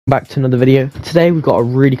Back to another video. Today we've got a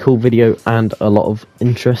really cool video and a lot of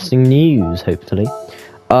interesting news, hopefully.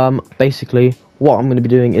 Basically, what I'm going to be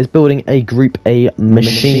doing is building a Group A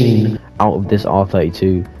machine out of this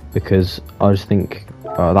R32, because I just think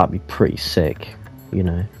that'd be pretty sick, you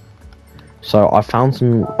know. So I found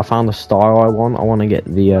a style I want. I want to get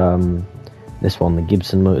the this one, the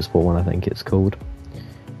Gibson Motorsport one, I think it's called.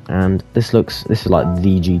 And this is like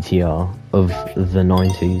the GTR of the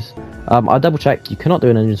 90s. I double checked, you cannot do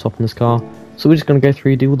an engine swap in this car, so we're just going to go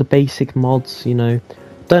through, do all the basic mods, you know.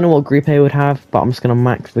 Don't know what Group A would have, but I'm just going to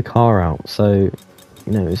max the car out, so, you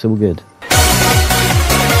know, it's all good.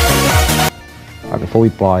 Right, before we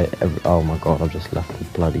buy oh my god, I've just left the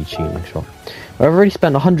bloody tuning shop. I've already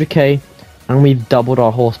spent 100k, and we've doubled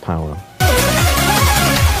our horsepower.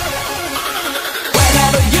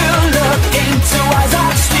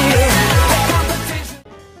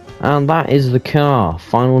 And that is the car.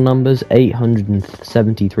 Final numbers: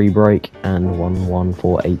 873 brake and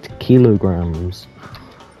 1148 kilograms.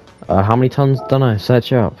 How many tons? Don't know.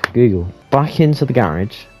 Search it up. Google. Back into the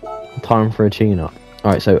garage. Time for a tune-up.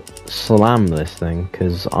 Alright, so slam this thing,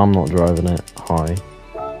 because I'm not driving it high.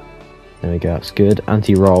 There we go. That's good.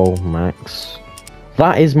 Anti-roll max.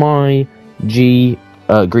 That is my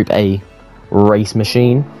Group A race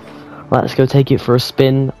machine. Let's go take it for a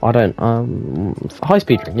spin. I don't, high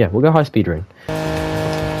speed ring. Yeah, we'll go high speed ring.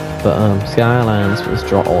 But, Skylands, let's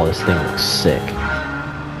draw. Oh, this thing looks sick.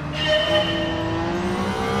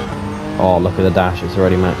 Oh, look at the dash, it's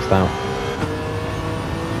already maxed out.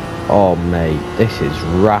 Oh, mate, this is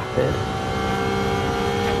rapid.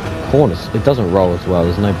 Corners, it doesn't roll as well,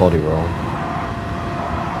 there's no body roll.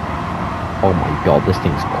 Oh my god, this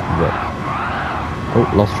thing's quick.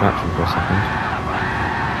 Oh, lost traction for a second.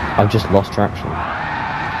 I've just lost traction.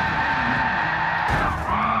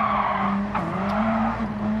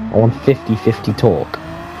 I want 50-50 torque.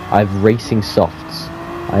 I have racing softs.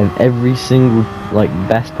 I have every single, like,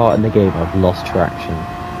 best part in the game. I've lost traction.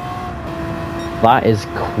 That is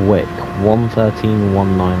quick.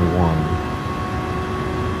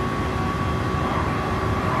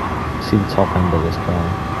 113,191. See the top end of this car.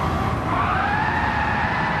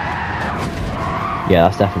 Yeah,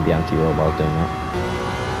 that's definitely the anti-roll while I was doing that.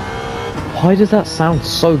 Why does that sound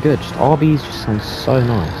so good? Just RBs just sound so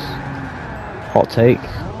nice. Hot take.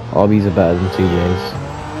 RBs are better than 2Js.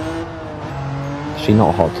 Actually,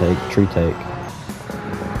 not a hot take. True take.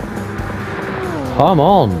 Come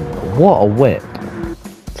on. What a whip.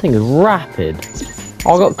 This thing is rapid.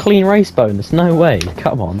 Oh, I got clean race bonus. No way.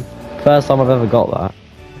 Come on. First time I've ever got that.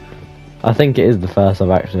 I think it is the first I've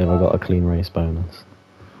actually ever got a clean race bonus.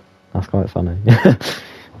 That's quite funny.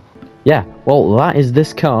 Yeah, well, that is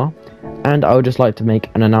this car. And I would just like to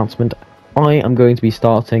make an announcement. I am going to be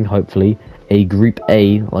starting, hopefully, a Group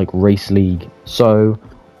A, like, race league. So,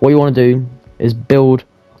 what you want to do is build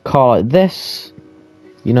a car like this.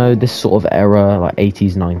 You know, this sort of era, like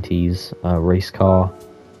 80s, 90s race car.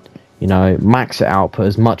 You know, max it out, put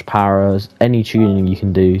as much power as any tuning you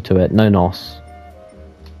can do to it. No NOS.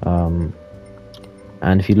 And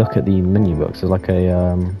if you look at the menu books, there's like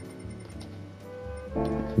a...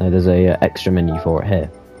 no, there's a extra menu for it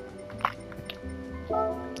here.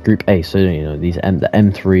 Group A, so you know, these the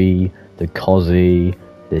M3, the Cozzy,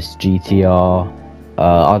 this GTR,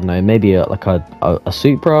 I don't know, maybe like a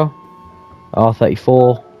Supra,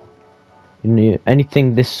 R34, you know,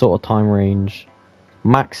 anything this sort of time range,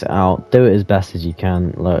 max it out, do it as best as you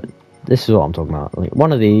can. Like, this is what I'm talking about, like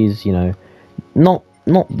one of these, you know, not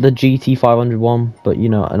the GT 500 one, but you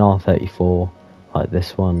know, an R34, like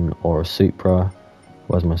this one, or a Supra.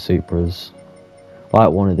 Where's my Supras?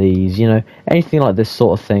 Like one of these, you know, anything like this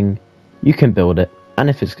sort of thing, you can build it, and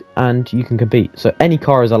you can compete. So any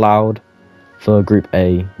car is allowed for Group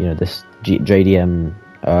A. You know, this JDM.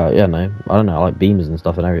 Yeah, no, I don't know. I like beamers and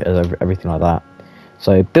stuff and everything like that.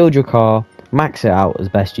 So build your car, max it out as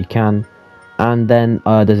best you can, and then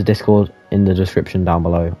there's a Discord in the description down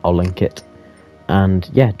below. I'll link it, and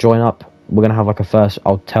yeah, join up. We're gonna have like a first.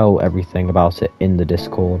 I'll tell everything about it in the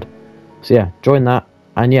Discord. So yeah, join that,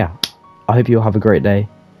 and yeah. I hope you'll have a great day.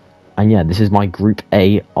 And yeah, this is my Group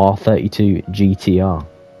A R32 GTR.